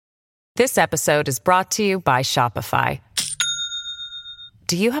This episode is brought to you by Shopify.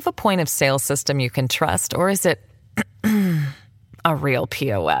 Do you have a point of sale system you can trust, or is it a real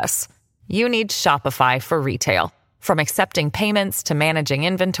POS? You need Shopify for retail. From accepting payments to managing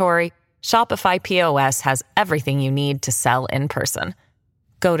inventory, Shopify POS has everything you need to sell in person.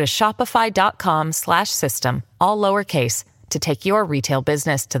 Go to shopify.com/system, all lowercase, to take your retail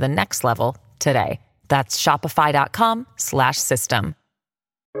business to the next level today. That's shopify.com/system.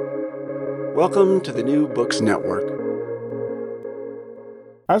 Welcome to the New Books Network.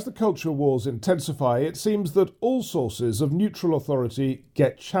 As the culture wars intensify, it seems that all sources of neutral authority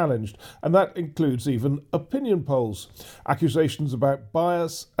get challenged, and that includes even opinion polls. Accusations about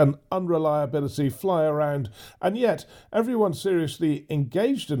bias and unreliability fly around, and yet everyone seriously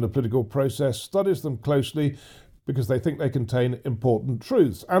engaged in the political process studies them closely because they think they contain important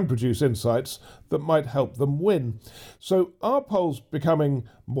truths and produce insights that might help them win. So are polls becoming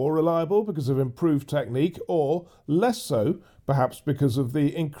more reliable because of improved technique, or less so, perhaps because of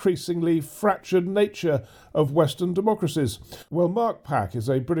the increasingly fractured nature of Western democracies? Well, Mark Pack is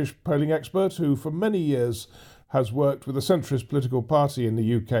a British polling expert who for many years has worked with a centrist political party in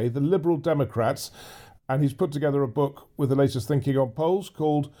the UK, the Liberal Democrats, and he's put together a book with the latest thinking on polls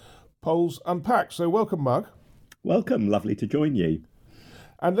called Polls Unpacked. So welcome, Mark. Welcome, lovely to join you.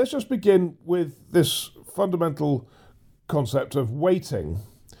 And let's just begin with this fundamental concept of weighting.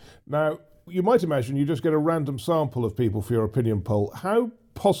 Now, you might imagine you just get a random sample of people for your opinion poll. How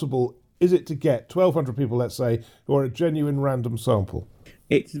possible is it to get 1,200 people, let's say, who are a genuine random sample?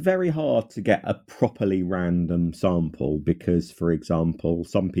 It's very hard to get a properly random sample because, for example,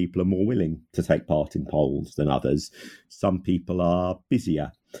 some people are more willing to take part in polls than others. Some people are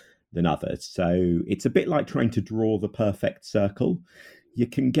busier than others. So it's a bit like trying to draw the perfect circle. You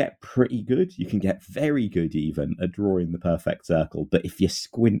can get pretty good, you can get very good even at drawing the perfect circle, but if you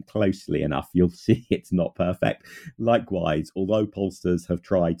squint closely enough, you'll see it's not perfect. Likewise, although pollsters have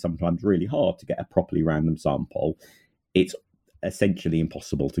tried sometimes really hard to get a properly random sample, it's essentially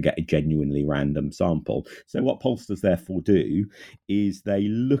impossible to get a genuinely random sample. So what pollsters therefore do is they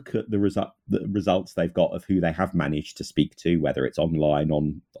look at the results they've got of who they have managed to speak to, whether it's online,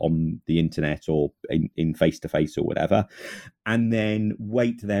 on the internet, or in face-to-face or whatever, and then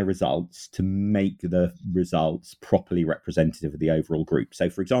weight their results to make the results properly representative of the overall group. So,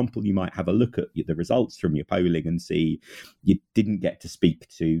 for example, you might have a look at the results from your polling and see you didn't get to speak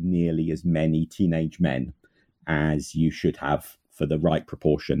to nearly as many teenage men as you should have for the right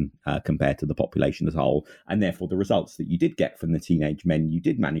proportion compared to the population as a whole. And therefore, the results that you did get from the teenage men you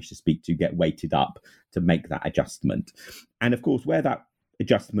did manage to speak to get weighted up to make that adjustment. And of course, where that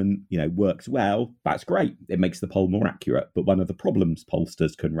adjustment, works well, that's great. It makes the poll more accurate. But one of the problems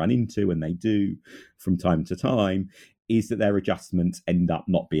pollsters can run into, and they do from time to time, is that their adjustments end up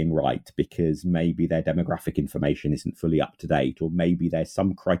not being right because maybe their demographic information isn't fully up to date, or maybe there's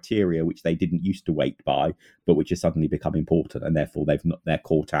some criteria which they didn't used to weight by, but which has suddenly become important, and therefore they're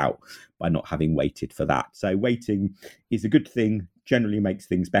caught out by not having weighted for that. So weighting is a good thing, generally makes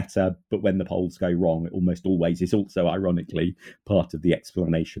things better, but when the polls go wrong, it almost always is also, ironically, part of the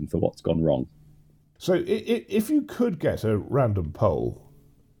explanation for what's gone wrong. So if you could get a random poll,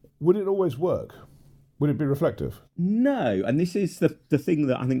 would it always work? Would it be reflective? No, and this is the thing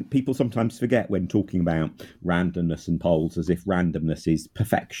that I think people sometimes forget when talking about randomness and polls, as if randomness is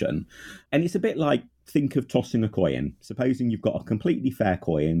perfection. And it's a bit like, think of tossing a coin. Supposing you've got a completely fair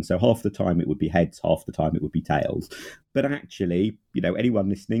coin, so half the time it would be heads, half the time it would be tails. But actually, anyone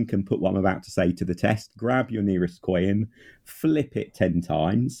listening can put what I'm about to say to the test. Grab your nearest coin, flip it 10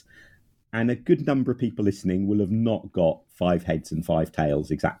 times, and a good number of people listening will have not got 5 heads and 5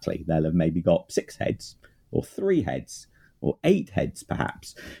 tails exactly. They'll have maybe got 6 heads, or 3 heads, or 8 heads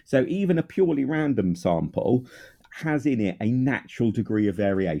perhaps. So even a purely random sample has in it a natural degree of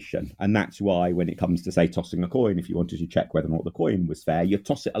variation. And that's why when it comes to, say, tossing a coin, if you wanted to check whether or not the coin was fair, you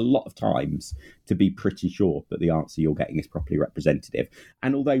toss it a lot of times to be pretty sure that the answer you're getting is properly representative.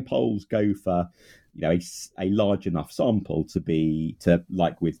 And although polls go for a large enough sample to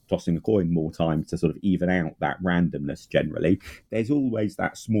like with tossing a coin more times to sort of even out that randomness generally, there's always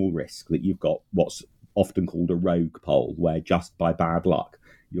that small risk that you've got what's often called a rogue poll, where just by bad luck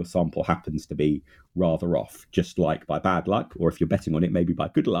your sample happens to be rather off, just like by bad luck, or if you're betting on it, maybe by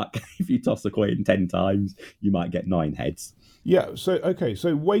good luck. If you toss a coin 10 times, you might get 9 heads. Yeah,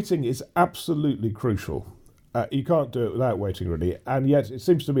 so weighting is absolutely crucial. You can't do it without weighting, really. And yet it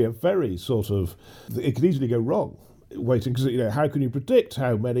seems to be a very it could easily go wrong, weighting, because, how can you predict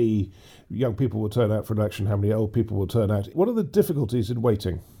how many young people will turn out for an election, how many old people will turn out? What are the difficulties in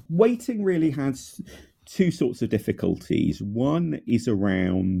weighting? Weighting really has two sorts of difficulties. One is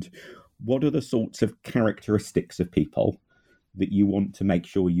around what are the sorts of characteristics of people that you want to make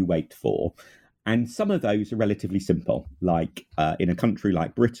sure you weight for? And some of those are relatively simple, like in a country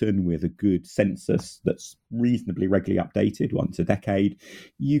like Britain with a good census that's reasonably regularly updated once a decade,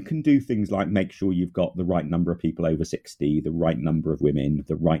 you can do things like make sure you've got the right number of people over 60, the right number of women,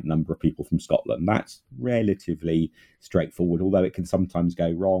 the right number of people from Scotland. That's relatively straightforward, although it can sometimes go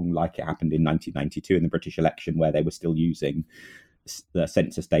wrong, like it happened in 1992 in the British election, where they were still using the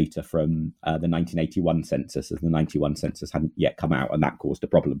census data from the 1981 census, as the 91 census hadn't yet come out, and that caused a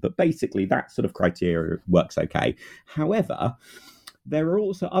problem. But basically, that sort of criteria works okay. However, there are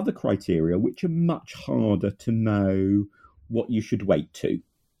also other criteria which are much harder to know what you should weight to.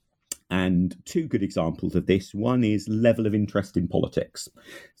 And two good examples of this. One is level of interest in politics.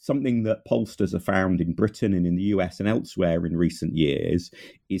 Something that pollsters have found in Britain and in the US and elsewhere in recent years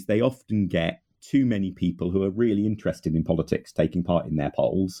is they often get too many people who are really interested in politics taking part in their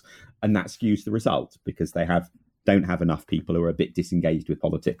polls, and that skews the result because they don't have enough people who are a bit disengaged with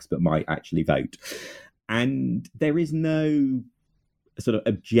politics but might actually vote. And there is no sort of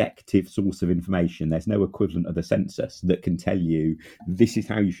objective source of information. There's no equivalent of the census that can tell you this is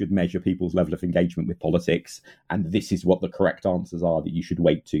how you should measure people's level of engagement with politics, and this is what the correct answers are that you should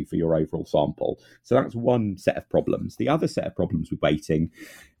weight to for your overall sample. So that's one set of problems. The other set of problems with weighting,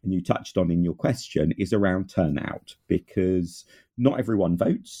 and you touched on in your question, is around turnout, because not everyone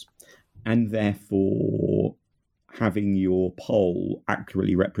votes, and therefore having your poll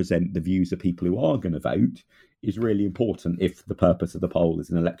accurately represent the views of people who are going to vote is really important if the purpose of the poll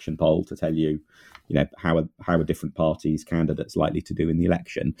is an election poll to tell you, how are different parties, candidates likely to do in the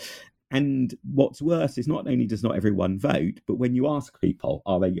election. And what's worse is not only does not everyone vote, but when you ask people,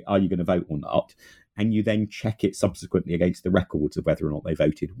 are you going to vote or not, and you then check it subsequently against the records of whether or not they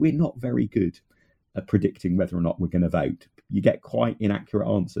voted, we're not very good at predicting whether or not we're going to vote. You get quite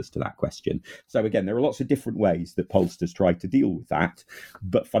inaccurate answers to that question. So again, there are lots of different ways that pollsters try to deal with that,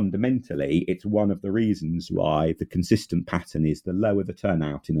 but fundamentally, it's one of the reasons why the consistent pattern is the lower the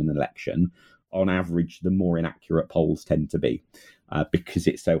turnout in an election, on average, the more inaccurate polls tend to be, because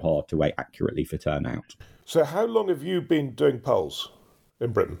it's so hard to weight accurately for turnout. So how long have you been doing polls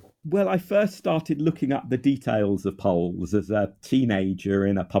in Britain? Well, I first started looking up the details of polls as a teenager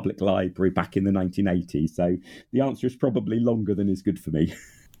in a public library back in the 1980s. So the answer is probably longer than is good for me.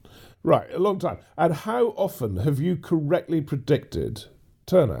 Right, a long time. And how often have you correctly predicted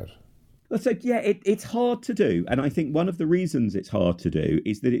turnout? So, it's hard to do. And I think one of the reasons it's hard to do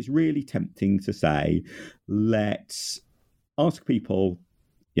is that it's really tempting to say, let's ask people,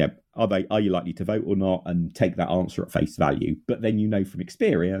 are you likely to vote or not, and take that answer at face value. But then you know from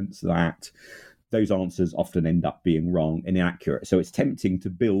experience that those answers often end up being wrong and inaccurate. So it's tempting to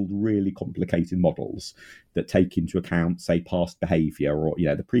build really complicated models that take into account, say, past behaviour or,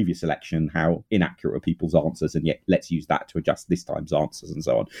 the previous election, how inaccurate are people's answers, and yet let's use that to adjust this time's answers and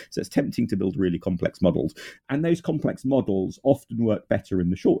so on. So it's tempting to build really complex models. And those complex models often work better in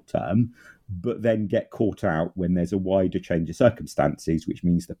the short term, but then get caught out when there's a wider change of circumstances, which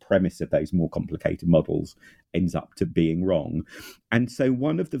means the premise of those more complicated models ends up to being wrong. And so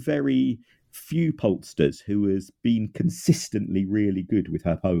one of the very few pollsters who has been consistently really good with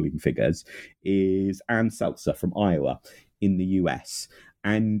her polling figures is Ann Seltzer from Iowa in the US.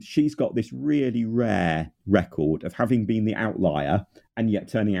 And she's got this really rare record of having been the outlier and yet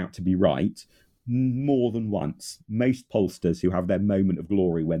turning out to be right more than once. Most pollsters who have their moment of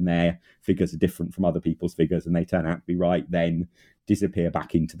glory when their figures are different from other people's figures and they turn out to be right, then disappear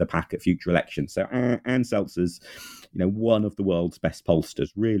back into the pack at future elections. So Ann Seltzer's, one of the world's best pollsters,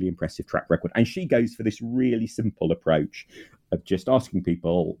 really impressive track record. And she goes for this really simple approach of just asking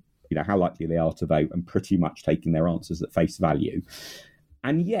people, how likely they are to vote and pretty much taking their answers at face value.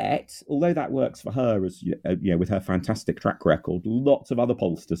 And yet, although that works for her, as with her fantastic track record, lots of other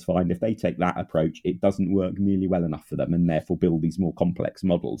pollsters find if they take that approach, it doesn't work nearly well enough for them, and therefore build these more complex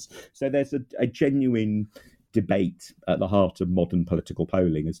models. So there's a genuine debate at the heart of modern political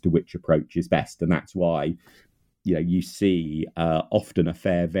polling as to which approach is best, and that's why you see often a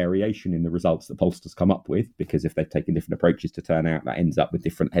fair variation in the results that pollsters come up with, because if they've taken different approaches to turnout, that ends up with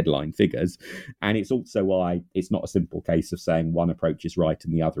different headline figures. And it's also why it's not a simple case of saying one approach is right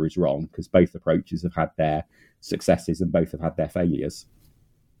and the other is wrong, because both approaches have had their successes and both have had their failures.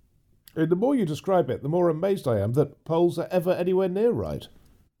 The more you describe it, the more amazed I am that polls are ever anywhere near right.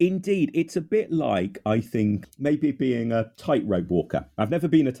 Indeed, it's a bit like, I think, maybe being a tightrope walker. I've never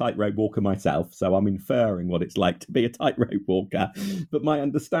been a tightrope walker myself, so I'm inferring what it's like to be a tightrope walker. But my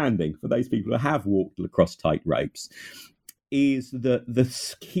understanding, for those people who have walked across tightropes, is that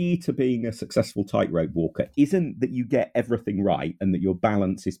the key to being a successful tightrope walker isn't that you get everything right and that your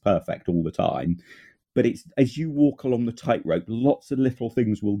balance is perfect all the time, but it's as you walk along the tightrope, lots of little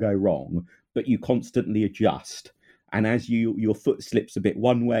things will go wrong, but you constantly adjust. And as your foot slips a bit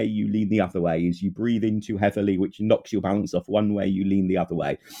one way, you lean the other way. As you breathe in too heavily, which knocks your balance off one way, you lean the other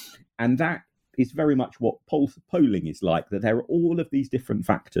way. And that is very much what polling is like, that there are all of these different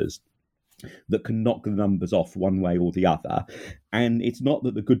factors that can knock the numbers off one way or the other. And it's not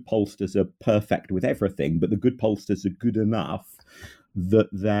that the good pollsters are perfect with everything, but the good pollsters are good enough that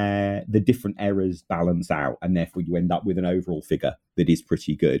the different errors balance out, and therefore you end up with an overall figure that is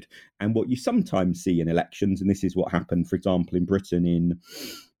pretty good. And what you sometimes see in elections, and this is what happened, for example, in Britain in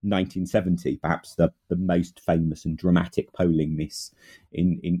 1970, perhaps the most famous and dramatic polling miss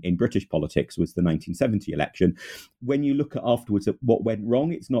in British politics was the 1970 election. When you look at afterwards at what went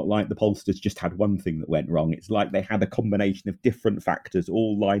wrong, it's not like the pollsters just had one thing that went wrong. It's like they had a combination of different factors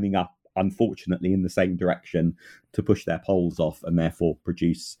all lining up, unfortunately, in the same direction to push their polls off and therefore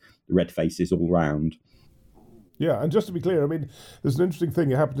produce red faces all round. Yeah, and just to be clear, I mean, there's an interesting thing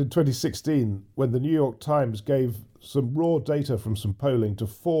that happened in 2016 when the New York Times gave some raw data from some polling to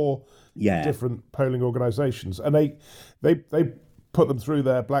four different polling organizations, and they put them through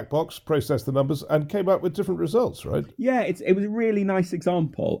their black box, processed the numbers, and came up with different results, right? Yeah, it was a really nice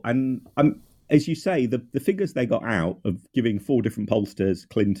example. And as you say, the figures they got out of giving four different pollsters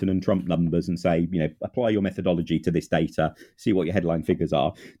Clinton and Trump numbers and say, apply your methodology to this data, see what your headline figures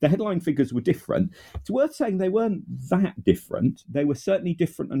are. The headline figures were different. It's worth saying they weren't that different. They were certainly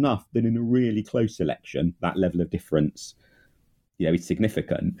different enough that in a really close election, that level of difference, it's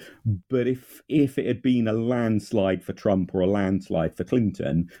significant. But if it had been a landslide for Trump or a landslide for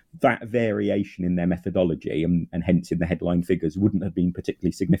Clinton, that variation in their methodology and hence in the headline figures wouldn't have been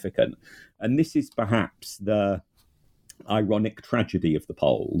particularly significant. And this is perhaps the ironic tragedy of the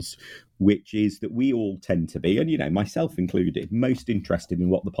polls, which is that we all tend to be, and myself included, most interested in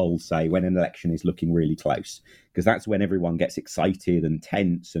what the polls say when an election is looking really close, because that's when everyone gets excited and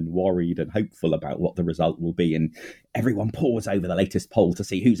tense and worried and hopeful about what the result will be, and everyone pores over the latest poll to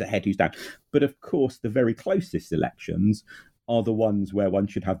see who's ahead, who's down. But of course, the very closest elections are the ones where one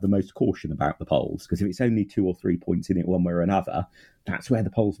should have the most caution about the polls, because if it's only 2 or 3 points in it one way or another, that's where the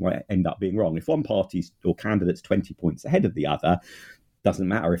polls might end up being wrong. If one party's or candidate's 20 points ahead of the other, doesn't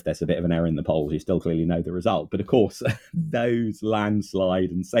matter if there's a bit of an error in the polls, you still clearly know the result. But of course, those landslide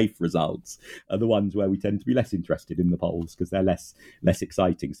and safe results are the ones where we tend to be less interested in the polls because they're less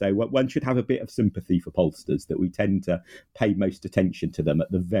exciting. So one should have a bit of sympathy for pollsters, that we tend to pay most attention to them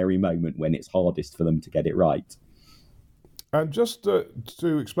at the very moment when it's hardest for them to get it right. And just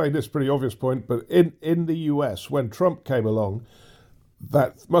to explain this pretty obvious point, but in the US, when Trump came along,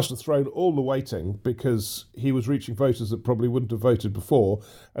 that must have thrown all the weighting because he was reaching voters that probably wouldn't have voted before,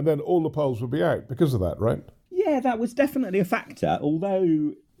 and then all the polls would be out because of that, right? Yeah, that was definitely a factor,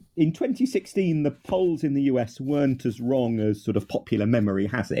 although in 2016, the polls in the US weren't as wrong as sort of popular memory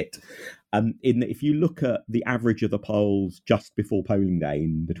has it. If you look at the average of the polls just before polling day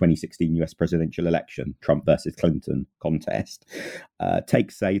in the 2016 US presidential election, Trump versus Clinton contest, take,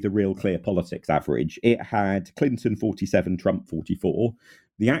 say, the Real Clear Politics average, it had Clinton 47, Trump 44.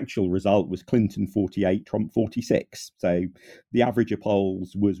 The actual result was Clinton 48, Trump 46. So the average of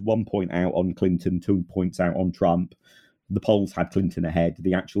polls was 1 point out on Clinton, 2 points out on Trump. The polls had Clinton ahead.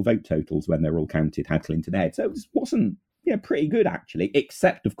 The actual vote totals, when they're all counted, had Clinton ahead. So it wasn't pretty good, actually,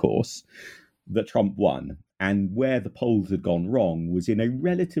 except, of course, that Trump won. And where the polls had gone wrong was in a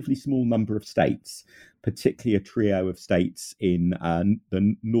relatively small number of states, particularly a trio of states in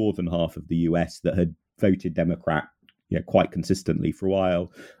the northern half of the US that had voted Democrat quite consistently for a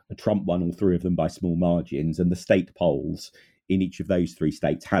while. Trump won all three of them by small margins, and the state polls in each of those three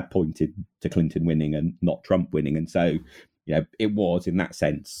states had pointed to Clinton winning and not Trump winning. And so, it was, in that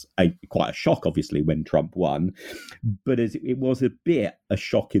sense, quite a shock, obviously, when Trump won. But it was a bit a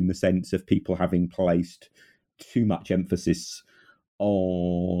shock in the sense of people having placed too much emphasis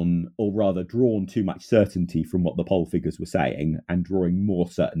on, or rather drawn too much certainty from what the poll figures were saying and drawing more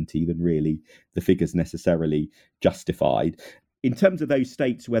certainty than really the figures necessarily justified. In terms of those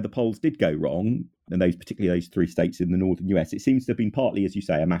states where the polls did go wrong, and particularly those three states in the northern US, it seems to have been partly, as you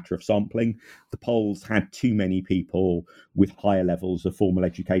say, a matter of sampling. The polls had too many people with higher levels of formal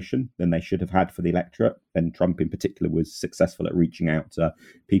education than they should have had for the electorate. And Trump in particular was successful at reaching out to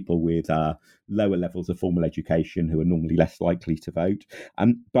people with lower levels of formal education who are normally less likely to vote.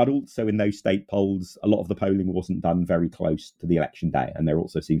 But also in those state polls, a lot of the polling wasn't done very close to the election day. And there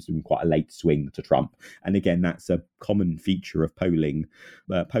also seems to be quite a late swing to Trump. And again, that's a common feature of polling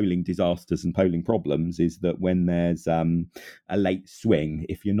disasters and polling problems is that when there's a late swing,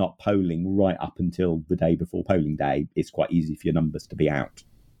 if you're not polling right up until the day before polling day, it's quite easy for your numbers to be out.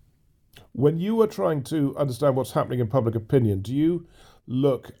 When you are trying to understand what's happening in public opinion, do you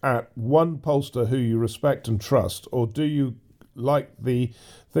look at one pollster who you respect and trust, or do you, like the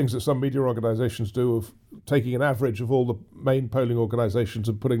things that some media organisations do, of taking an average of all the main polling organisations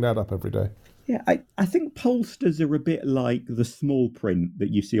and putting that up every day? Yeah, I think pollsters are a bit like the small print that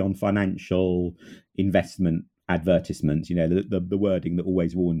you see on financial investment advertisements, the wording that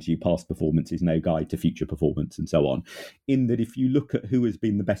always warns you past performance is no guide to future performance and so on, in that if you look at who has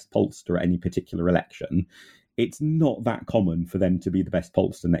been the best pollster at any particular election, it's not that common for them to be the best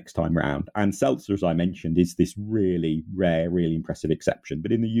pollster next time round. And Seltzer, as I mentioned, is this really rare, really impressive exception.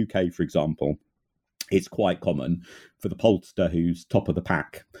 But in the UK, for example, it's quite common for the pollster who's top of the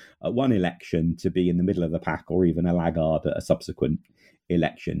pack at one election to be in the middle of the pack or even a laggard at a subsequent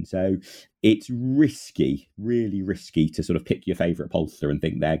election. So it's risky, really risky, to sort of pick your favourite pollster and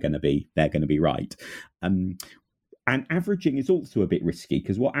think they're going to be right. And averaging is also a bit risky,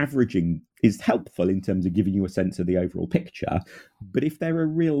 because what averaging is helpful in terms of giving you a sense of the overall picture. But if there are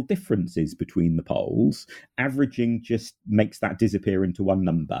real differences between the polls, averaging just makes that disappear into one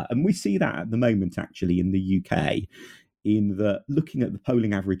number. And we see that at the moment, actually, in the UK, in that looking at the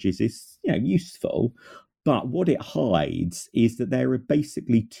polling averages is useful. But what it hides is that there are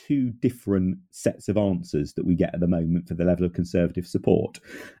basically two different sets of answers that we get at the moment for the level of Conservative support.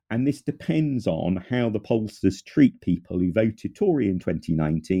 And this depends on how the pollsters treat people who voted Tory in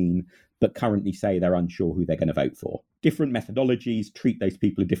 2019, but currently say they're unsure who they're going to vote for. Different methodologies treat those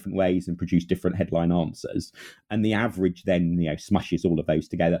people in different ways and produce different headline answers. And the average then, smushes all of those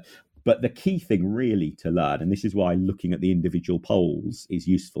together. But the key thing really to learn, and this is why looking at the individual polls is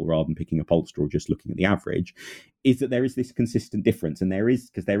useful rather than picking a pollster or just looking at the average, is that there is this consistent difference. And there is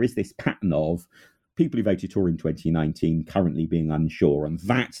this pattern of people who voted Tory in 2019 currently being unsure. And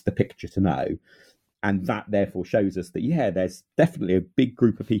that's the picture to know. And that therefore shows us that, there's definitely a big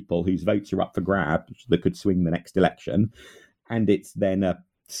group of people whose votes are up for grabs that could swing the next election. And it's then a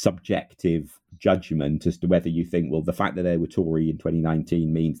subjective judgment as to whether you think, well, the fact that they were Tory in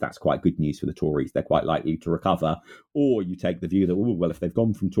 2019 means that's quite good news for the Tories, they're quite likely to recover. Or you take the view that, if they've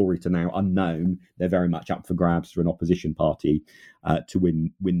gone from Tory to now unknown, they're very much up for grabs for an opposition party to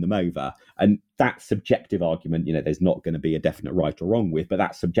win them over. And that subjective argument, there's not going to be a definite right or wrong with, but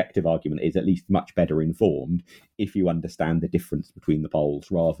that subjective argument is at least much better informed if you understand the difference between the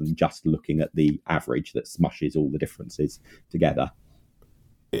polls rather than just looking at the average that smushes all the differences together.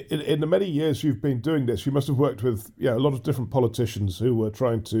 In the many years you've been doing this, you must have worked with a lot of different politicians who were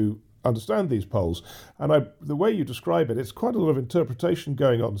trying to understand these polls. And the way you describe it, it's quite a lot of interpretation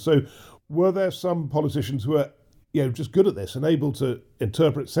going on. So were there some politicians who were just good at this and able to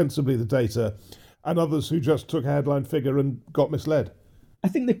interpret sensibly the data, and others who just took a headline figure and got misled? I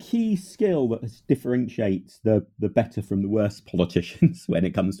think the key skill that differentiates the better from the worst politicians when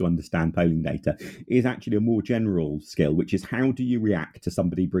it comes to understand polling data is actually a more general skill, which is how do you react to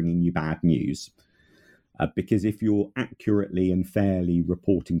somebody bringing you bad news? Because if you're accurately and fairly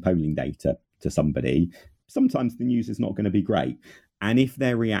reporting polling data to somebody, sometimes the news is not going to be great. And if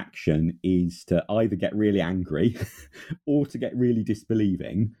their reaction is to either get really angry or to get really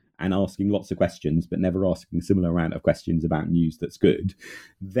disbelieving, and asking lots of questions, but never asking a similar amount of questions about news that's good,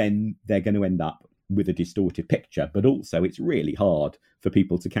 then they're going to end up with a distorted picture. But also, it's really hard for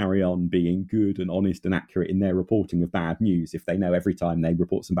people to carry on being good and honest and accurate in their reporting of bad news if they know every time they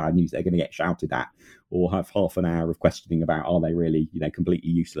report some bad news, they're going to get shouted at or have half an hour of questioning about, are they really,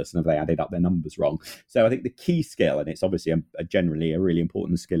 completely useless and have they added up their numbers wrong? So I think the key skill, and it's obviously generally a really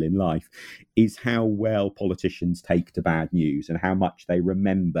important skill in life, is how well politicians take to bad news and how much they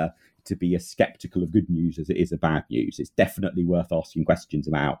remember to be as sceptical of good news as it is of bad news. It's definitely worth asking questions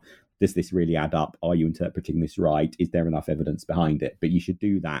about, does this really add up? Are you interpreting this right? Is there enough evidence behind it? But you should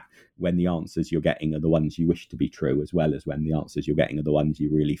do that when the answers you're getting are the ones you wish to be true, as well as when the answers you're getting are the ones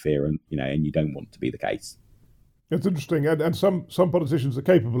you really fear and you don't want to be the case. It's interesting, and some politicians are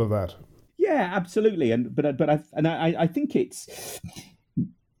capable of that. Yeah, absolutely, but I think it's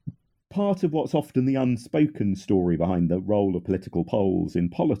part of what's often the unspoken story behind the role of political polls in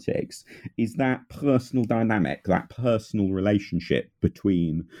politics is that personal dynamic, that personal relationship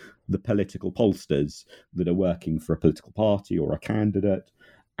between the political pollsters that are working for a political party or a candidate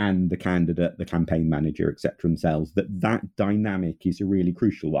and the candidate, the campaign manager, etc. themselves, that dynamic is a really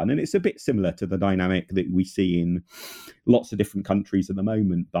crucial one. And it's a bit similar to the dynamic that we see in lots of different countries at the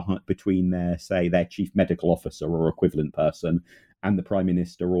moment between their chief medical officer or equivalent person and the prime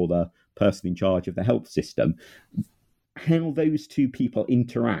minister or the person in charge of the health system. how those two people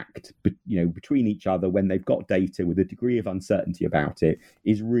interact, between each other when they've got data with a degree of uncertainty about it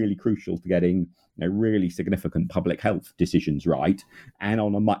is really crucial to getting really significant public health decisions right. And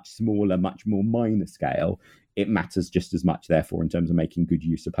on a much smaller, much more minor scale, it matters just as much, therefore, in terms of making good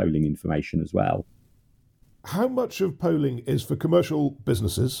use of polling information as well. How much of polling is for commercial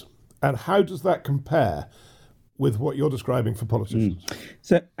businesses, and how does that compare with what you're describing for politicians?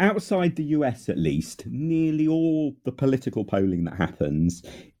 So outside the US, at least, nearly all the political polling that happens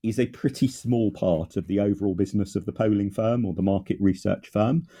is a pretty small part of the overall business of the polling firm or the market research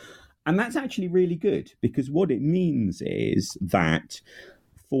firm. And that's actually really good, because what it means is that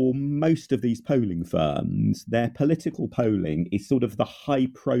for most of these polling firms, their political polling is sort of the high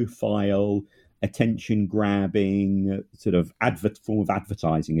profile, attention grabbing sort of form of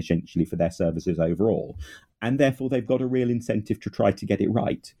advertising, essentially, for their services overall. And therefore, they've got a real incentive to try to get it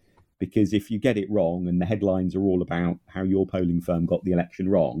right. Because if you get it wrong and the headlines are all about how your polling firm got the election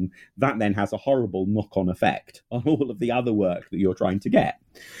wrong, that then has a horrible knock-on effect on all of the other work that you're trying to get.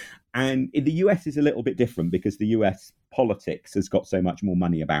 And in the US is a little bit different, because the US politics has got so much more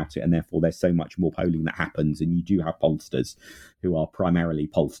money about it, and therefore there's so much more polling that happens. And you do have pollsters who are primarily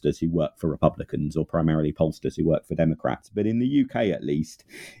pollsters who work for Republicans or primarily pollsters who work for Democrats. But in the UK, at least,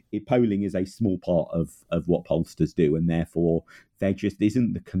 polling is a small part of what pollsters do. And therefore, there just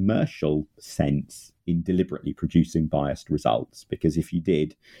isn't the commercial sense in deliberately producing biased results, because if you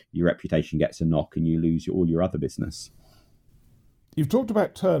did, your reputation gets a knock and you lose all your other business. You've talked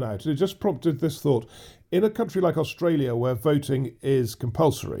about turnout, and it just prompted this thought. In a country like Australia, where voting is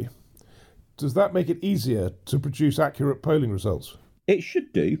compulsory, does that make it easier to produce accurate polling results? It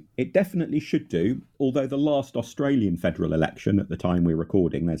should do. It definitely should do. Although the last Australian federal election, at the time we're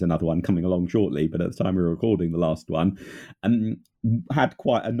recording, there's another one coming along shortly, but at the time we were recording the last one, had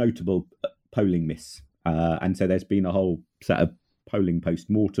quite a notable polling miss. And so there's been a whole set of polling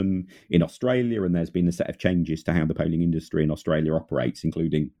post-mortem in Australia, and there's been a set of changes to how the polling industry in Australia operates,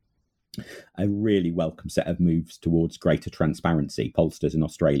 including a really welcome set of moves towards greater transparency. Pollsters in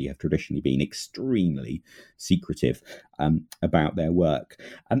Australia have traditionally been extremely secretive about their work.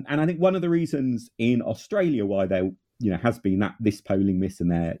 And I think one of the reasons in Australia why there has been this polling miss,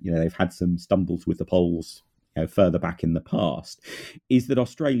 and they've had some stumbles with the polls further back in the past, is that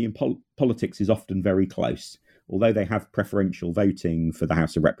Australian politics is often very close. Although they have preferential voting for the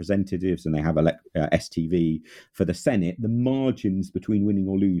House of Representatives and they have STV for the Senate, the margins between winning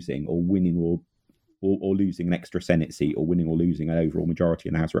or losing, or winning or losing an extra Senate seat, or winning or losing an overall majority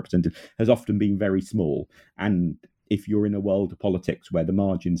in the House of Representatives, has often been very small. And if you're in a world of politics where the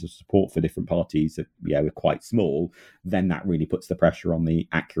margins of support for different parties are quite small, then that really puts the pressure on the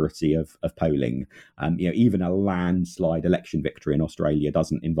accuracy of polling. Even a landslide election victory in Australia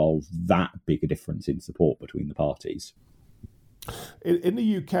doesn't involve that big a difference in support between the parties. In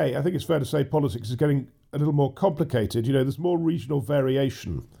the UK, I think it's fair to say politics is getting a little more complicated. There's more regional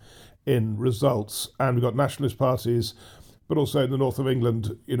variation in results, and we've got nationalist parties, but also in the north of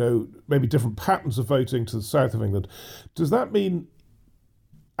England, maybe different patterns of voting to the south of England. Does that mean,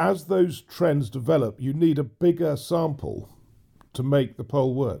 as those trends develop, you need a bigger sample to make the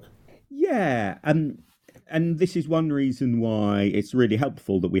poll work? Yeah, and this is one reason why it's really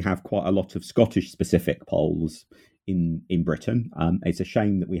helpful that we have quite a lot of Scottish-specific polls in Britain. It's a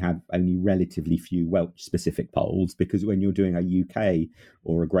shame that we have only relatively few Welsh-specific polls, because when you're doing a UK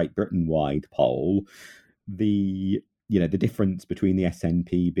or a Great Britain-wide poll, the difference between the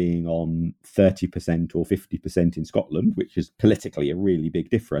SNP being on 30% or 50% in Scotland, which is politically a really big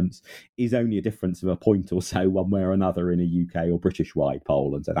difference, is only a difference of a point or so one way or another in a UK or British-wide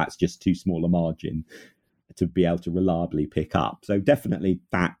poll. And so that's just too small a margin to be able to reliably pick up. So definitely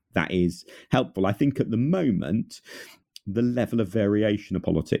that is helpful. I think at the moment, the level of variation of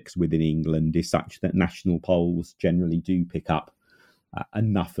politics within England is such that national polls generally do pick up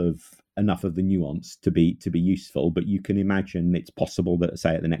enough of the nuance to be useful. But you can imagine it's possible that,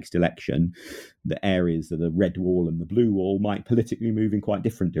 say, at the next election, the areas of the red wall and the blue wall might politically move in quite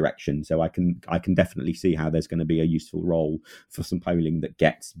different directions. So I can definitely see how there's going to be a useful role for some polling that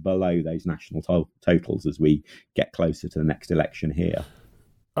gets below those national totals as we get closer to the next election here.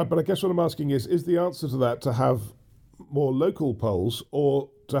 But I guess what I'm asking is the answer to that to have more local polls, or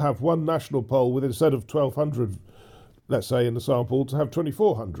to have one national poll with, instead of 1,200, let's say, in the sample, to have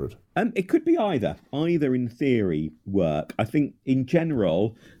 2,400? It could be either. Either in theory work. I think in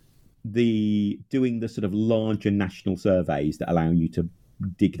general, doing the sort of larger national surveys that allow you to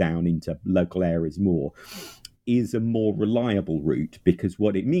dig down into local areas more is a more reliable route, because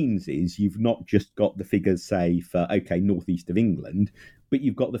what it means is you've not just got the figures, say, for, northeast of England, but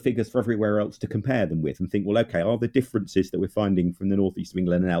you've got the figures for everywhere else to compare them with and think, well, okay, are the differences that we're finding from the northeast of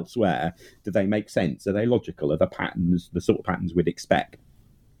England and elsewhere, do they make sense? Are they logical? Are the patterns the sort of patterns we'd expect?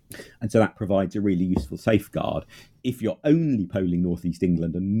 And so that provides a really useful safeguard. If you're only polling northeast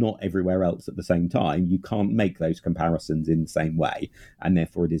England and not everywhere else at the same time, you can't make those comparisons in the same way, and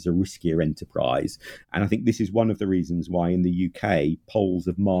therefore it is a riskier enterprise. And I think this is one of the reasons why in the UK polls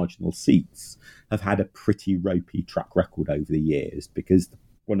of marginal seats have had a pretty ropey track record over the years, because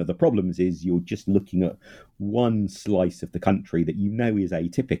one of the problems is you're just looking at one slice of the country that you know is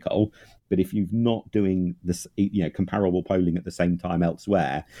atypical, but if you're not doing this, comparable polling at the same time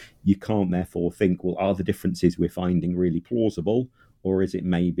elsewhere, you can't therefore think, well, are the differences we're finding really plausible, or is it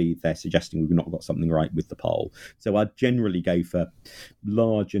maybe they're suggesting we've not got something right with the poll? So I'd generally go for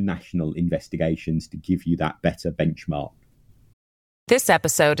larger national investigations to give you that better benchmark. This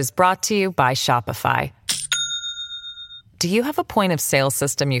episode is brought to you by Shopify. Do you have a point of sale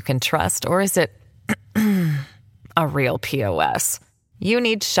system you can trust, or is it a real POS? You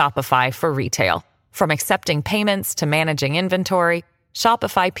need Shopify for retail. From accepting payments to managing inventory,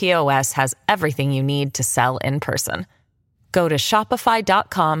 Shopify POS has everything you need to sell in person. Go to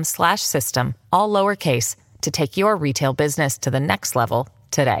shopify.com/system, all lowercase, to take your retail business to the next level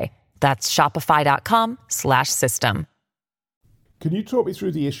today. That's shopify.com/system. Can you talk me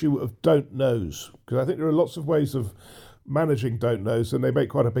through the issue of don't knows? Because I think there are lots of ways of managing don't knows, and they make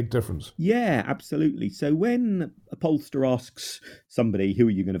quite a big difference. Yeah, absolutely. So when a pollster asks somebody, who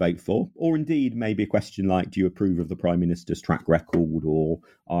are you going to vote for? Or indeed, maybe a question like, do you approve of the Prime Minister's track record, or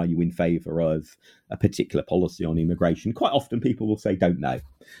are you in favour of a particular policy on immigration? Quite often people will say, don't know.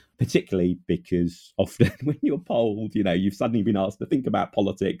 Particularly because often when you're polled, you've suddenly been asked to think about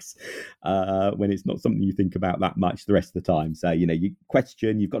politics when it's not something you think about that much the rest of the time. So, you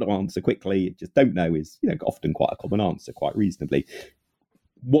question, you've got to answer quickly. Just don't know is, often quite a common answer, quite reasonably.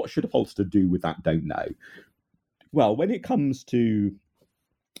 What should a pollster do with that don't know? Well, when it comes to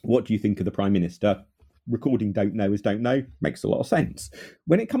what do you think of the Prime Minister, recording don't know as don't know makes a lot of sense.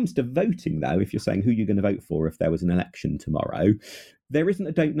 When it comes to voting, though, if you're saying who you're going to vote for if there was an election tomorrow, there isn't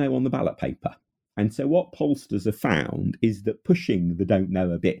a don't know on the ballot paper. And so what pollsters have found is that pushing the don't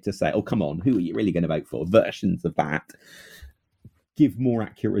know a bit to say, oh, come on, who are you really going to vote for? Versions of that give more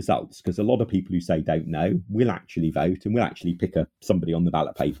accurate results, because a lot of people who say don't know will actually vote and will actually pick somebody on the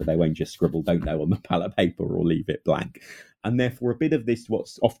ballot paper. They won't just scribble don't know on the ballot paper or leave it blank. And therefore a bit of this,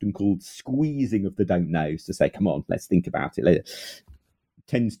 what's often called squeezing of the don't knows to say, come on, let's think about it later,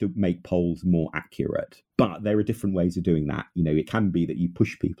 tends to make polls more accurate. But there are different ways of doing that. It can be that you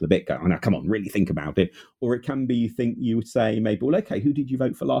push people a bit, go, oh, no, come on, really think about it. Or it can be you would say maybe, well, okay, who did you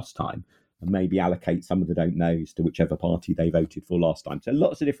vote for last time? And maybe allocate some of the don't knows to whichever party they voted for last time. So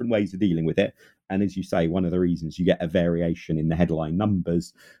lots of different ways of dealing with it. And as you say, one of the reasons you get a variation in the headline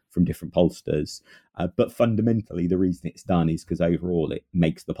numbers from different pollsters. But fundamentally, the reason it's done is because overall it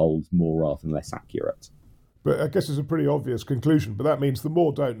makes the polls more rather than less accurate. But I guess it's a pretty obvious conclusion, but that means the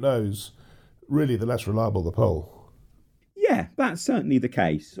more don't knows, really the less reliable the poll. Yeah, that's certainly the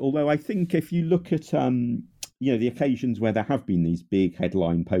case. Although I think if you look at the occasions where there have been these big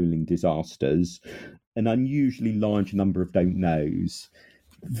headline polling disasters, an unusually large number of don't knows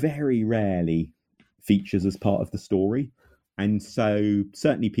very rarely features as part of the story. And so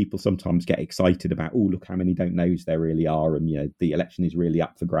certainly people sometimes get excited about, oh, look how many don't knows there really are. And, the election is really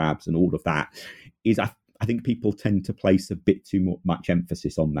up for grabs and all of that. I think people tend to place a bit too much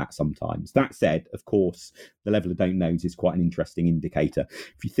emphasis on that sometimes. That said, of course, the level of don't knows is quite an interesting indicator.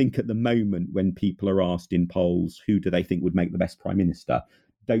 If you think at the moment when people are asked in polls, who do they think would make the best Prime Minister,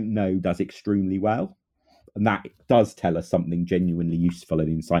 don't know does extremely well. And that does tell us something genuinely useful and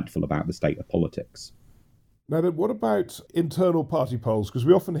insightful about the state of politics. Now, then, what about internal party polls? Because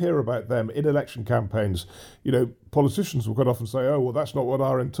we often hear about them in election campaigns. Politicians will quite often say, oh, well, that's not what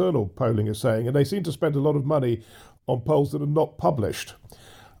our internal polling is saying. And they seem to spend a lot of money on polls that are not published.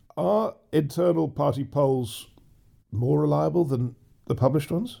 Are internal party polls more reliable than the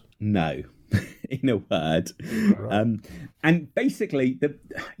published ones? No. In a word. Right. And basically, if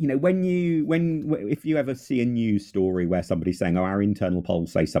you ever see a news story where somebody's saying, oh, our internal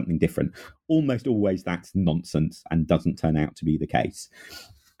polls say something different, almost always that's nonsense and doesn't turn out to be the case.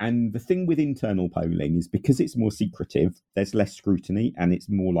 And the thing with internal polling is because it's more secretive, there's less scrutiny and it's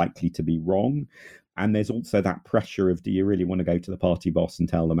more likely to be wrong. And there's also that pressure of, do you really want to go to the party boss and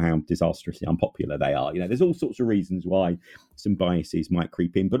tell them how disastrously unpopular they are? There's all sorts of reasons why some biases might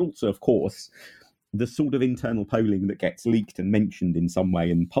creep in. But also, of course, the sort of internal polling that gets leaked and mentioned in some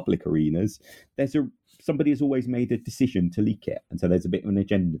way in public arenas, somebody has always made a decision to leak it. And so there's a bit of an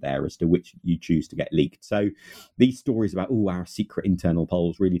agenda there as to which you choose to get leaked. So these stories about, our secret internal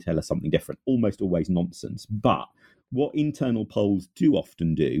polls really tell us something different, almost always nonsense. But what internal polls do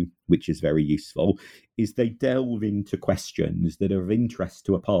often do, which is very useful, is they delve into questions that are of interest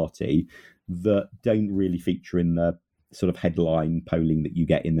to a party that don't really feature in the sort of headline polling that you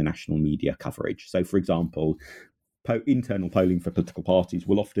get in the national media coverage. So, for example, internal polling for political parties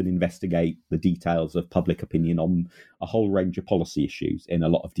will often investigate the details of public opinion on a whole range of policy issues in a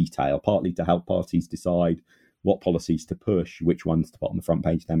lot of detail, partly to help parties decide what policies to push, which ones to put on the front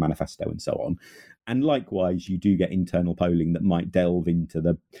page of their manifesto, and so on. And likewise, you do get internal polling that might delve into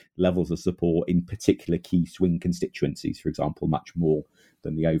the levels of support in particular key swing constituencies, for example, much more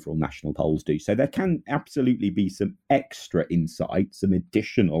than the overall national polls do. So there can absolutely be some extra insight, some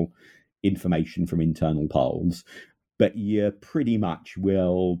additional information from internal polls, but you pretty much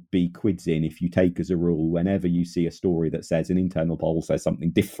will be quids in if you take as a rule, whenever you see a story that says an internal poll says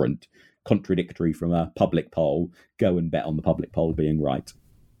something different, contradictory from a public poll, go and bet on the public poll being right.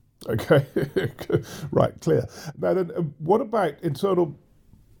 Okay, right, clear. Now then, what about internal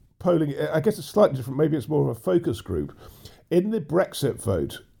polling? I guess it's slightly different. Maybe it's more of a focus group. In the Brexit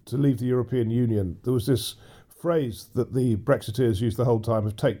vote to leave the European Union, there was this phrase that the Brexiteers used the whole time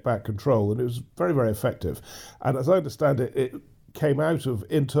of take back control, and it was very, very effective. And as I understand it, it came out of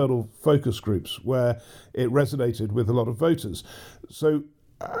internal focus groups where it resonated with a lot of voters. So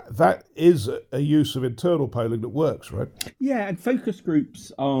that is a use of internal polling that works, right? Yeah, and focus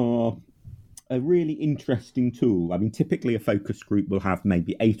groups are a really interesting tool. I mean, typically a focus group will have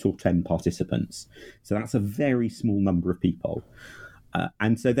maybe 8 or 10 participants. So that's a very small number of people.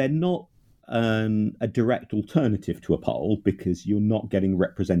 And so they're not a direct alternative to a poll, because you're not getting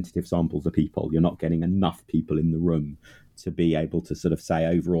representative samples of people. You're not getting enough people in the room to be able to sort of say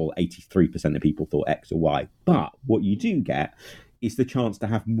overall 83% of people thought X or Y. But what you do get is the chance to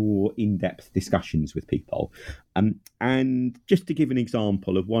have more in-depth discussions with people. And just to give an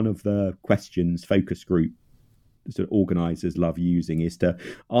example of one of the questions focus group sort of organisers love using is to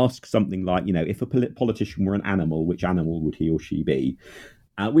ask something like, if a politician were an animal, which animal would he or she be?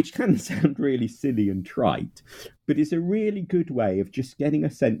 Which can sound really silly and trite, but it's a really good way of just getting a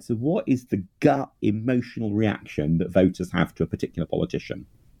sense of what is the gut emotional reaction that voters have to a particular politician.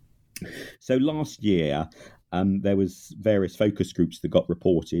 So last year, there was various focus groups that got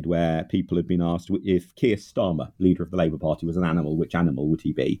reported where people had been asked if Keir Starmer, leader of the Labour Party, was an animal, which animal would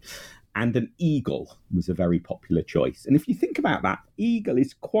he be? And an eagle was a very popular choice. And if you think about that, eagle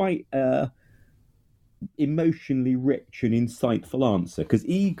is quite a emotionally rich and insightful answer, because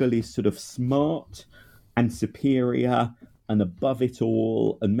eagle is sort of smart and superior and above it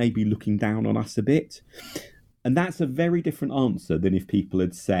all and maybe looking down on us a bit. And that's a very different answer than if people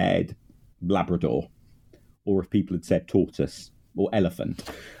had said Labrador, or if people had said tortoise or elephant.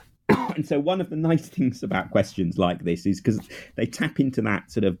 And so one of the nice things about questions like this is because they tap into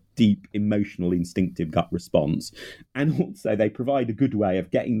that sort of deep, emotional, instinctive gut response. And also they provide a good way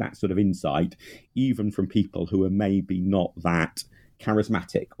of getting that sort of insight, even from people who are maybe not that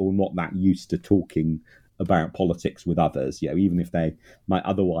charismatic or not that used to talking about politics with others, even if they might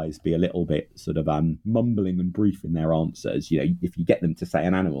otherwise be a little bit sort of mumbling and brief in their answers. If you get them to say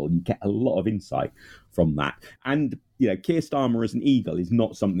an animal, you get a lot of insight from that. And Keir Starmer as an eagle is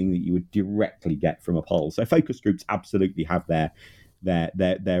not something that you would directly get from a poll. So focus groups absolutely have their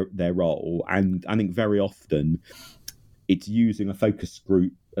role, and I think very often it's using a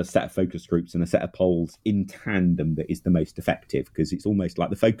set of focus groups and a set of polls in tandem that is the most effective, because it's almost like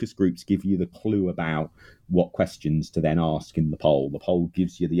the focus groups give you the clue about what questions to then ask in the poll. The poll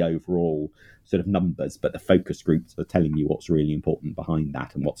gives you the overall sort of numbers, but the focus groups are telling you what's really important behind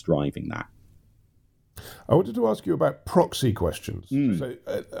that and what's driving that. I wanted to ask you about proxy questions. So,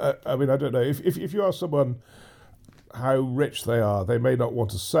 I mean, I don't know, if you ask someone how rich they are, they may not want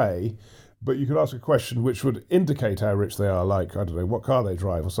to say, but you could ask a question which would indicate how rich they are, like, I don't know, what car they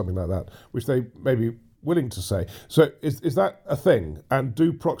drive or something like that, which they may be willing to say. So is that a thing? And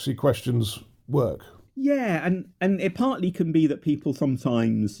do proxy questions work? Yeah, and it partly can be that people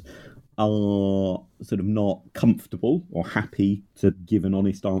sometimes are sort of not comfortable or happy to give an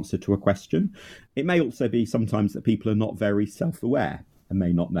honest answer to a question. It may also be sometimes that people are not very self-aware and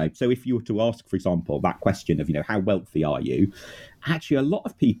may not know. So if you were to ask, for example, that question of, how wealthy are you? Actually, a lot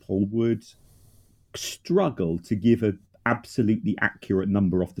of people would struggle to give an absolutely accurate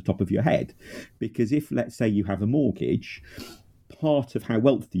number off the top of your head. Because if, let's say, you have a mortgage, part of how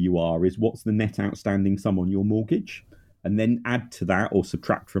wealthy you are is what's the net outstanding sum on your mortgage. and then add to that or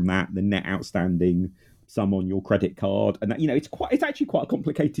subtract from that the net outstanding sum on your credit card, and that, it's actually quite a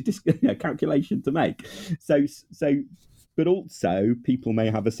complicated calculation to make. So but also people may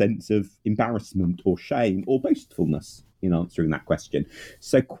have a sense of embarrassment or shame or boastfulness in answering that question.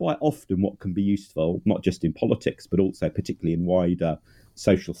 So quite often what can be useful, not just in politics, but also particularly in wider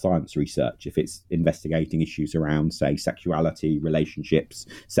social science research, if it's investigating issues around, say, sexuality, relationships,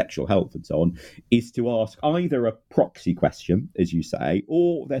 sexual health, and so on, is to ask either a proxy question, as you say,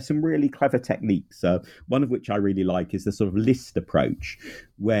 or there's some really clever techniques. One of which I really like is the sort of list approach,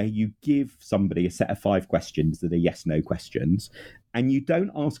 where you give somebody a set of 5 questions that are yes-no questions, and you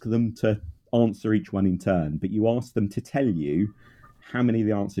don't ask them to answer each one in turn, but you ask them to tell you how many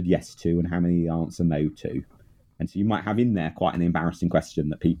they answered yes to and how many they answer no to. And so you might have in there quite an embarrassing question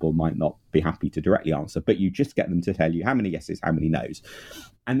that people might not be happy to directly answer, but you just get them to tell you how many yeses, how many nos.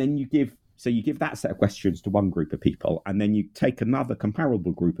 And then you give that set of questions to one group of people, and then you take another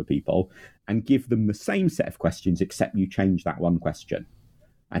comparable group of people and give them the same set of questions, except you change that one question.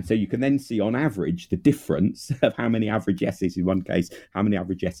 And so you can then see on average the difference of how many average yeses in one case, how many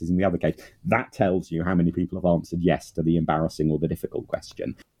average yeses in the other case. That tells you how many people have answered yes to the embarrassing or the difficult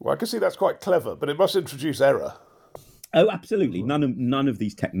question. Well, I can see that's quite clever, but it must introduce error. Oh, absolutely. None of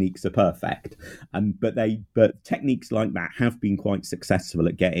these techniques are perfect, but techniques like that have been quite successful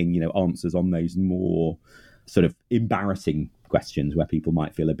at getting answers on those more sort of embarrassing questions where people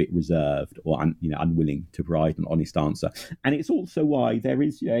might feel a bit reserved or unwilling to provide an honest answer. And it's also why there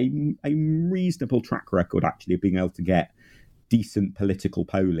is a reasonable track record actually of being able to get decent political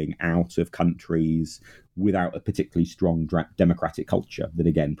polling out of countries without a particularly strong democratic culture, that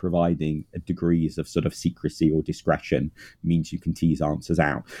again, providing degrees of sort of secrecy or discretion means you can tease answers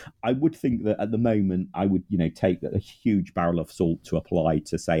out. I would think that at the moment I would take a huge barrel of salt to apply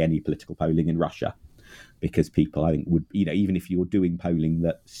to, say, any political polling in Russia, because people, I think, would, even if you're doing polling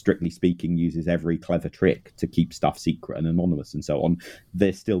that, strictly speaking, uses every clever trick to keep stuff secret and anonymous and so on,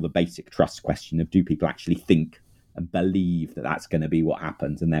 there's still the basic trust question of, do people actually think and believe that that's going to be what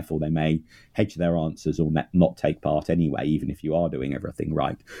happens, and therefore they may hedge their answers or not take part anyway, even if you are doing everything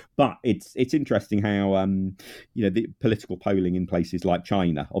right. But it's interesting how the political polling in places like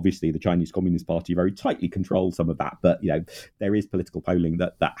China, obviously the Chinese Communist Party very tightly controls some of that, but there is political polling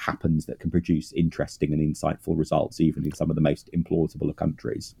that happens that can produce interesting and insightful results even in some of the most implausible of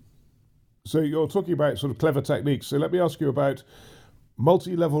countries. So you're talking about sort of clever techniques. So let me ask you about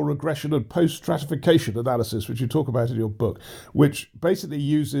multi-level regression and post-stratification analysis, which you talk about in your book, which basically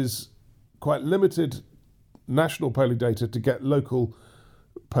uses quite limited national polling data to get local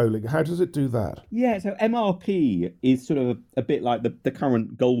polling. How does it do that? Yeah, so MRP is sort of a bit like the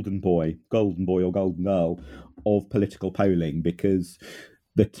current golden boy or golden girl of political polling, because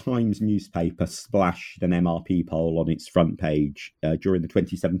the Times newspaper splashed an MRP poll on its front page during the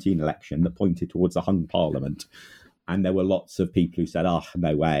 2017 election that pointed towards a hung parliament. And there were lots of people who said,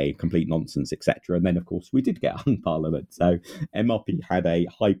 no way, complete nonsense, etc. And then, of course, we did get a hung parliament. So MRP had a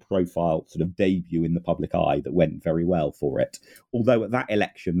high-profile sort of debut in the public eye that went very well for it. Although at that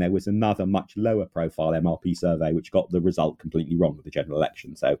election, there was another much lower-profile MRP survey which got the result completely wrong at the general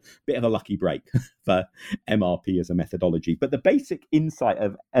election. So a bit of a lucky break for MRP as a methodology. But the basic insight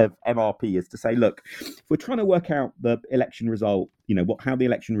of MRP is to say, look, if we're trying to work out the election result, how the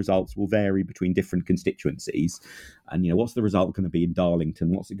election results will vary between different constituencies, and what's the result going to be in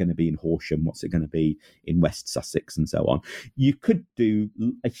Darlington, what's it going to be in Horsham, what's it going to be in West Sussex, and so on. You could do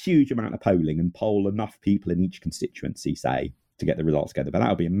a huge amount of polling and poll enough people in each constituency, say, to get the results together, but that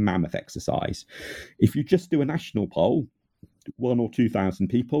would be a mammoth exercise. If you just do a national poll, 1,000 or 2,000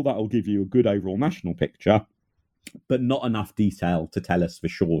 people, that'll give you a good overall national picture, but not enough detail to tell us for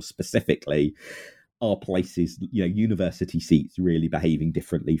sure specifically are places, university seats really behaving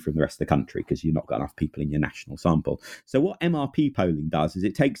differently from the rest of the country, because you've not got enough people in your national sample. So what MRP polling does is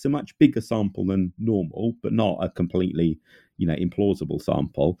it takes a much bigger sample than normal, but not a completely, implausible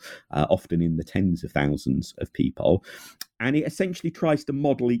sample, often in the tens of thousands of people. And it essentially tries to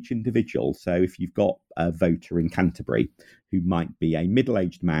model each individual. So if you've got a voter in Canterbury who might be a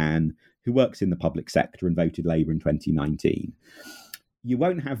middle-aged man who works in the public sector and voted Labour in 2019, you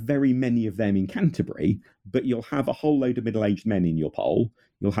won't have very many of them in Canterbury, but you'll have a whole load of middle-aged men in your poll.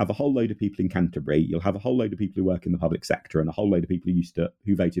 You'll have a whole load of people in Canterbury. You'll have a whole load of people who work in the public sector and a whole load of people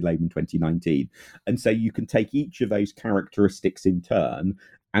who voted Labour in 2019. And so you can take each of those characteristics in turn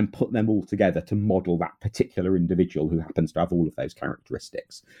and put them all together to model that particular individual who happens to have all of those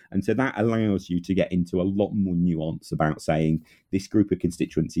characteristics. And so that allows you to get into a lot more nuance about saying this group of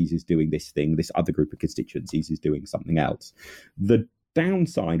constituencies is doing this thing, this other group of constituencies is doing something else. The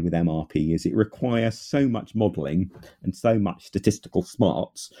downside with MRP is it requires so much modelling and so much statistical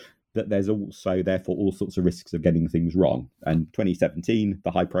smarts that there's also therefore all sorts of risks of getting things wrong. And 2017,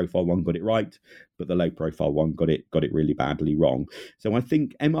 the high profile one got it right, but the low profile one got it really badly wrong. So I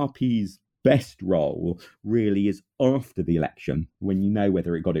think MRP's best role really is after the election, when you know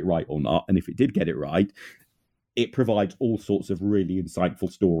whether it got it right or not. And if it did get it right, it provides all sorts of really insightful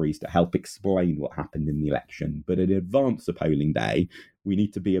stories to help explain what happened in the election. But in advance of polling day, we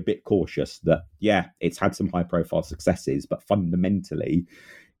need to be a bit cautious that, yeah, it's had some high profile successes, but fundamentally,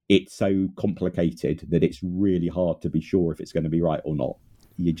 it's so complicated that it's really hard to be sure if it's going to be right or not.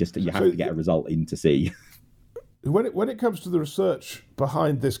 You have to get a result in to see. When it comes to the research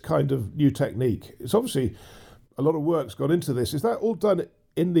behind this kind of new technique, it's obviously a lot of work's gone into this. Is that all done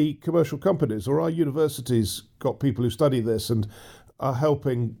in the commercial companies, or are universities got people who study this and are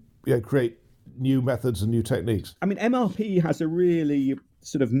helping create new methods and new techniques? I mean, MRP has a really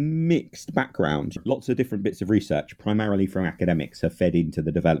sort of mixed background. Lots of different bits of research, primarily from academics, have fed into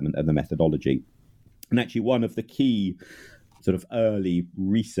the development of the methodology. And actually, one of the key sort of early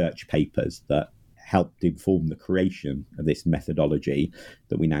research papers that helped inform the creation of this methodology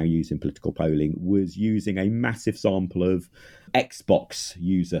that we now use in political polling was using a massive sample of Xbox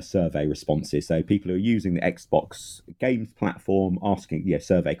user survey responses. So people who are using the Xbox games platform, asking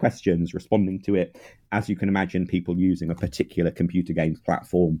survey questions, responding to it. As you can imagine, people using a particular computer games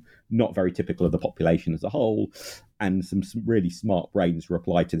platform, not very typical of the population as a whole. And some really smart brains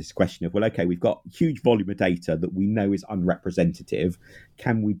replied to this question of, well, okay, we've got huge volume of data that we know is unrepresentative.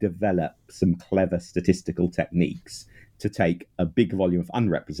 Can we develop some clever statistical techniques to take a big volume of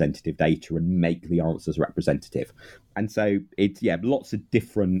unrepresentative data and make the answers representative? And so it's, lots of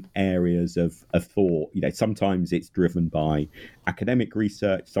different areas of thought. Sometimes it's driven by academic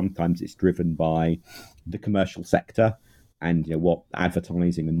research, sometimes it's driven by the commercial sector, and what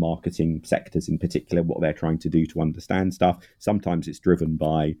advertising and marketing sectors in particular, what they're trying to do to understand stuff. Sometimes it's driven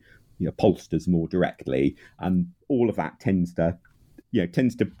by pollsters more directly, and all of that tends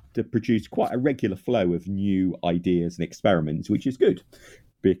to produce quite a regular flow of new ideas and experiments, which is good,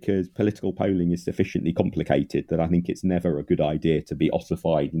 because political polling is sufficiently complicated that I think it's never a good idea to be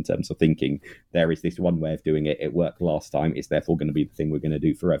ossified in terms of thinking there is this one way of doing it, it worked last time, it's therefore going to be the thing we're going to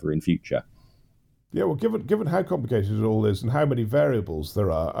do forever in future. Yeah, well, given how complicated it all is and how many variables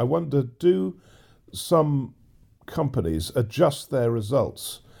there are, I wonder, do some companies adjust their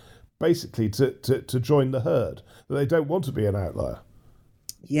results basically to join the herd, that they don't want to be an outlier?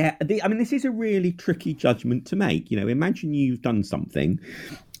 Yeah, this is a really tricky judgment to make. Imagine you've done something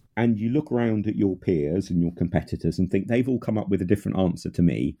and you look around at your peers and your competitors and think they've all come up with a different answer to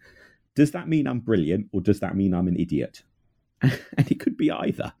me. Does that mean I'm brilliant, or does that mean I'm an idiot? And it could be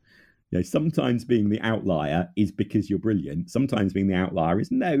either. Sometimes being the outlier is because you're brilliant. Sometimes being the outlier is,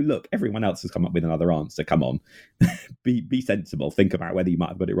 no, look, everyone else has come up with another answer. Come on, be sensible. Think about whether you might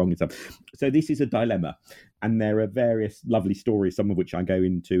have got it wrong yourself. So this is a dilemma. And there are various lovely stories, some of which I go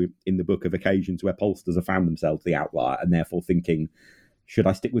into in the book, of occasions where pollsters have found themselves the outlier and therefore thinking, should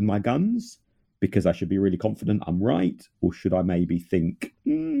I stick with my guns because I should be really confident I'm right? Or should I maybe think,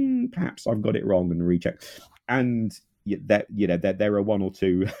 perhaps I've got it wrong and recheck? And there are one or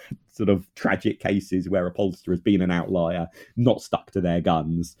two sort of tragic cases where a pollster has been an outlier, not stuck to their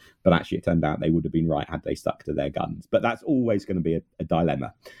guns, but actually it turned out they would have been right had they stuck to their guns. But that's always going to be a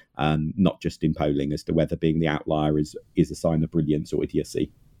dilemma, not just in polling, as to whether being the outlier is a sign of brilliance or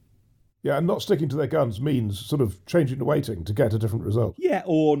idiocy. Yeah, and not sticking to their guns means sort of changing the weighting to get a different result. Yeah,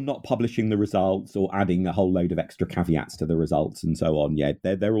 or not publishing the results, or adding a whole load of extra caveats to the results and so on. Yeah,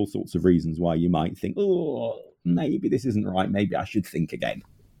 there are all sorts of reasons why you might think, maybe this isn't right, maybe I should think again.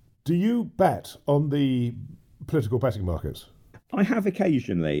 Do you bet on the political betting markets? I have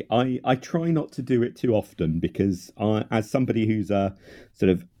occasionally. I try not to do it too often because as somebody who's a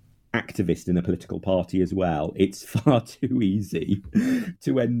sort of activist in a political party as well, it's far too easy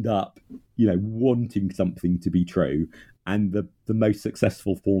to end up, wanting something to be true. And the most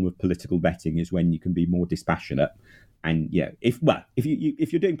successful form of political betting is when you can be more dispassionate. And if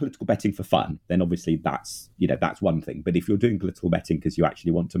you're doing political betting for fun, then obviously that's one thing. But if you're doing political betting because you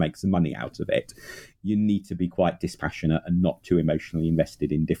actually want to make some money out of it, you need to be quite dispassionate and not too emotionally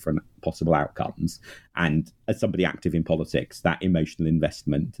invested in different possible outcomes. And as somebody active in politics, that emotional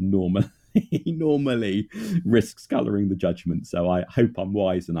investment normally risks colouring the judgment. So I hope I'm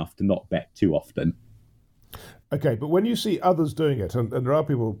wise enough to not bet too often. Okay, but when you see others doing it, and there are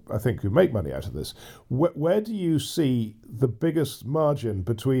people, I think, who make money out of this, where do you see the biggest margin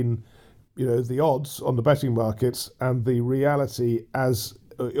between, the odds on the betting markets and the reality as,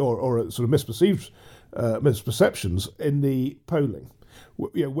 or sort of misperceived misperceptions in the polling?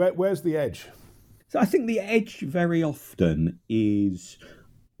 Where's the edge? So I think the edge very often is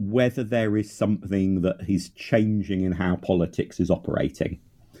whether there is something that is changing in how politics is operating.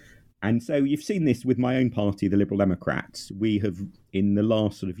 And so you've seen this with my own party, the Liberal Democrats. We have, in the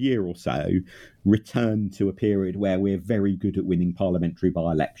last sort of year or so, returned to a period where we're very good at winning parliamentary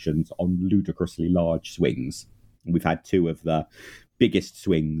by-elections on ludicrously large swings. We've had two of the biggest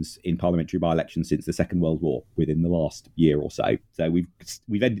swings in parliamentary by-elections since the Second World War within the last year or so. So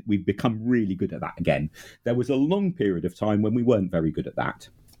we've become really good at that again. There was a long period of time when we weren't very good at that.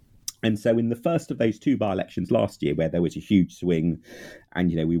 And so in the first of those two by-elections last year, where there was a huge swing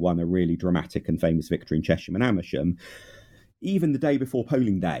and, we won a really dramatic and famous victory in Chesham and Amersham, even the day before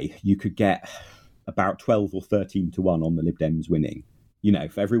polling day, you could get about 12 or 13 to 1 on the Lib Dems winning.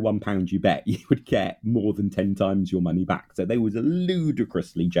 For every £1 you bet, you would get more than 10 times your money back. So there was a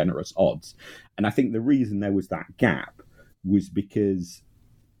ludicrously generous odds. And I think the reason there was that gap was because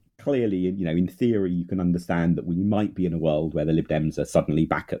clearly, in theory, you can understand that we might be in a world where the Lib Dems are suddenly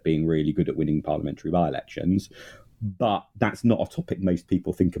back at being really good at winning parliamentary by-elections. But that's not a topic most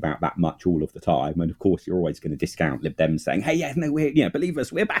people think about that much all of the time. And of course, you're always going to discount Lib Dems saying, hey, yeah, no, we're, believe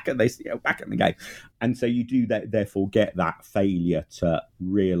us, we're back at this, back in the game. And so you do therefore get that failure to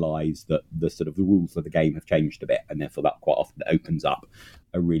realise that the rules of the game have changed a bit. And therefore that quite often opens up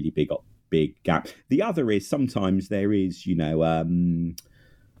a really big gap. The other is sometimes there is,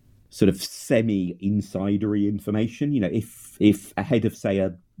 sort of semi-insidery information. If ahead of, say,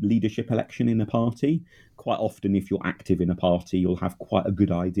 a leadership election in a party, quite often if you're active in a party, you'll have quite a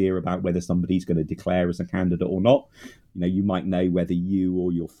good idea about whether somebody's going to declare as a candidate or not. You might know whether you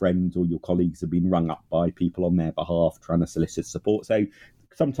or your friends or your colleagues have been rung up by people on their behalf trying to solicit support. So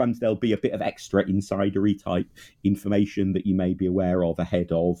sometimes there'll be a bit of extra insidery type information that you may be aware of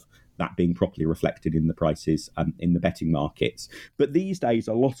ahead of that being properly reflected in the prices in the betting markets. But these days,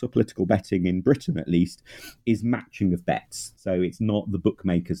 a lot of political betting in Britain, at least, is matching of bets. So it's not the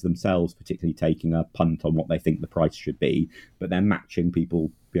bookmakers themselves particularly taking a punt on what they think the price should be, but they're matching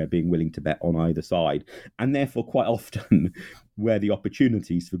people being willing to bet on either side. And therefore, quite often, where the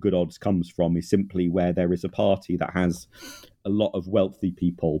opportunities for good odds comes from is simply where there is a party that has a lot of wealthy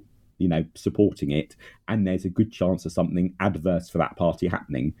people supporting it, and there's a good chance of something adverse for that party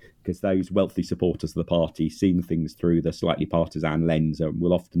happening, because those wealthy supporters of the party, seeing things through the slightly partisan lens,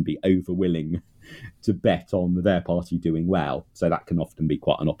 will often be overwilling to bet on their party doing well. So that can often be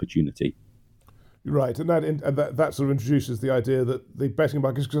quite an opportunity. Right, and that sort of introduces the idea that the betting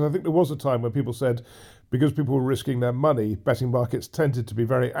markets, because I think there was a time when people said, because people were risking their money, betting markets tended to be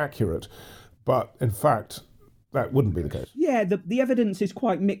very accurate, but in fact that wouldn't be the case. Yeah, the evidence is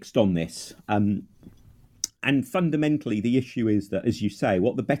quite mixed on this. And fundamentally, the issue is that, as you say,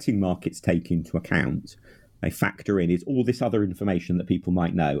 what the betting markets take into account, they factor in, is all this other information that people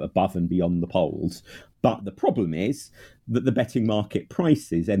might know above and beyond the polls. But the problem is that the betting market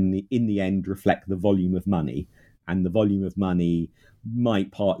prices in the end reflect the volume of money. And the volume of money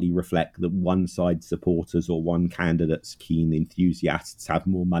might partly reflect that one side's supporters or one candidate's keen enthusiasts have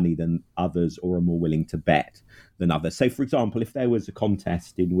more money than others or are more willing to bet than others. So, for example, if there was a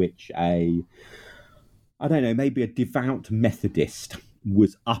contest in which maybe a devout Methodist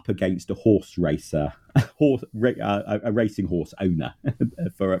was up against a horse racer, a racing horse owner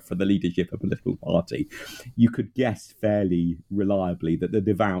for the leadership of a political party, you could guess fairly reliably that the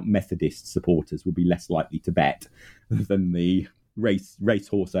devout Methodist supporters will be less likely to bet than the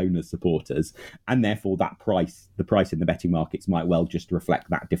racehorse owners' supporters, and therefore the price in the betting markets might well just reflect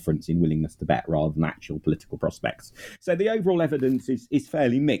that difference in willingness to bet rather than actual political prospects. So the overall evidence is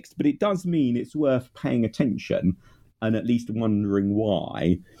fairly mixed, but it does mean it's worth paying attention and at least wondering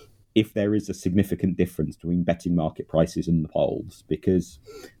why, if there is a significant difference between betting market prices and the polls, because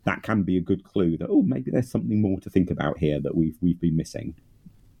that can be a good clue that, maybe there's something more to think about here that we've been missing.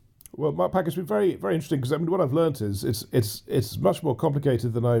 Well, Mark Pack, it's been very, very interesting, because what I've learnt is it's much more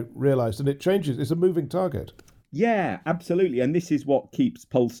complicated than I realised, and it changes. It's a moving target. Yeah, absolutely. And this is what keeps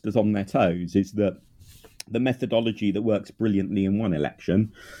pollsters on their toes, is that the methodology that works brilliantly in one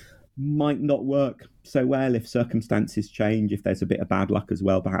election might not work so well if circumstances change, if there's a bit of bad luck as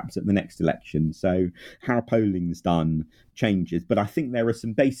well, perhaps at the next election. So how polling's done changes. But I think there are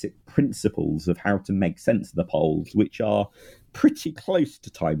some basic principles of how to make sense of the polls, which are pretty close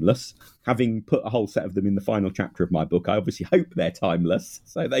to timeless. Having put a whole set of them in the final chapter of my book, I obviously hope they're timeless,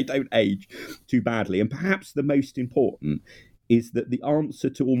 so they don't age too badly. And perhaps the most important is that the answer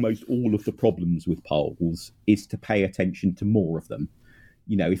to almost all of the problems with polls is to pay attention to more of them.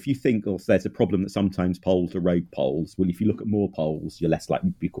 if you think there's a problem that sometimes polls are rogue polls, well, if you look at more polls, you're less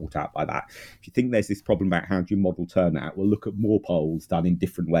likely to be caught out by that. If you think there's this problem about how do you model turnout, well, look at more polls done in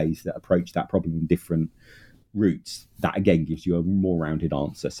different ways that approach that problem in different routes. That again gives you a more rounded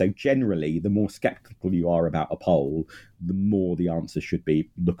answer. So generally, the more skeptical you are about a poll, the more the answer should be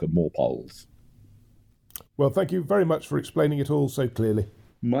look at more polls. Well, thank you very much for explaining it all so clearly.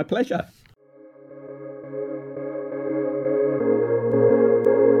 My pleasure.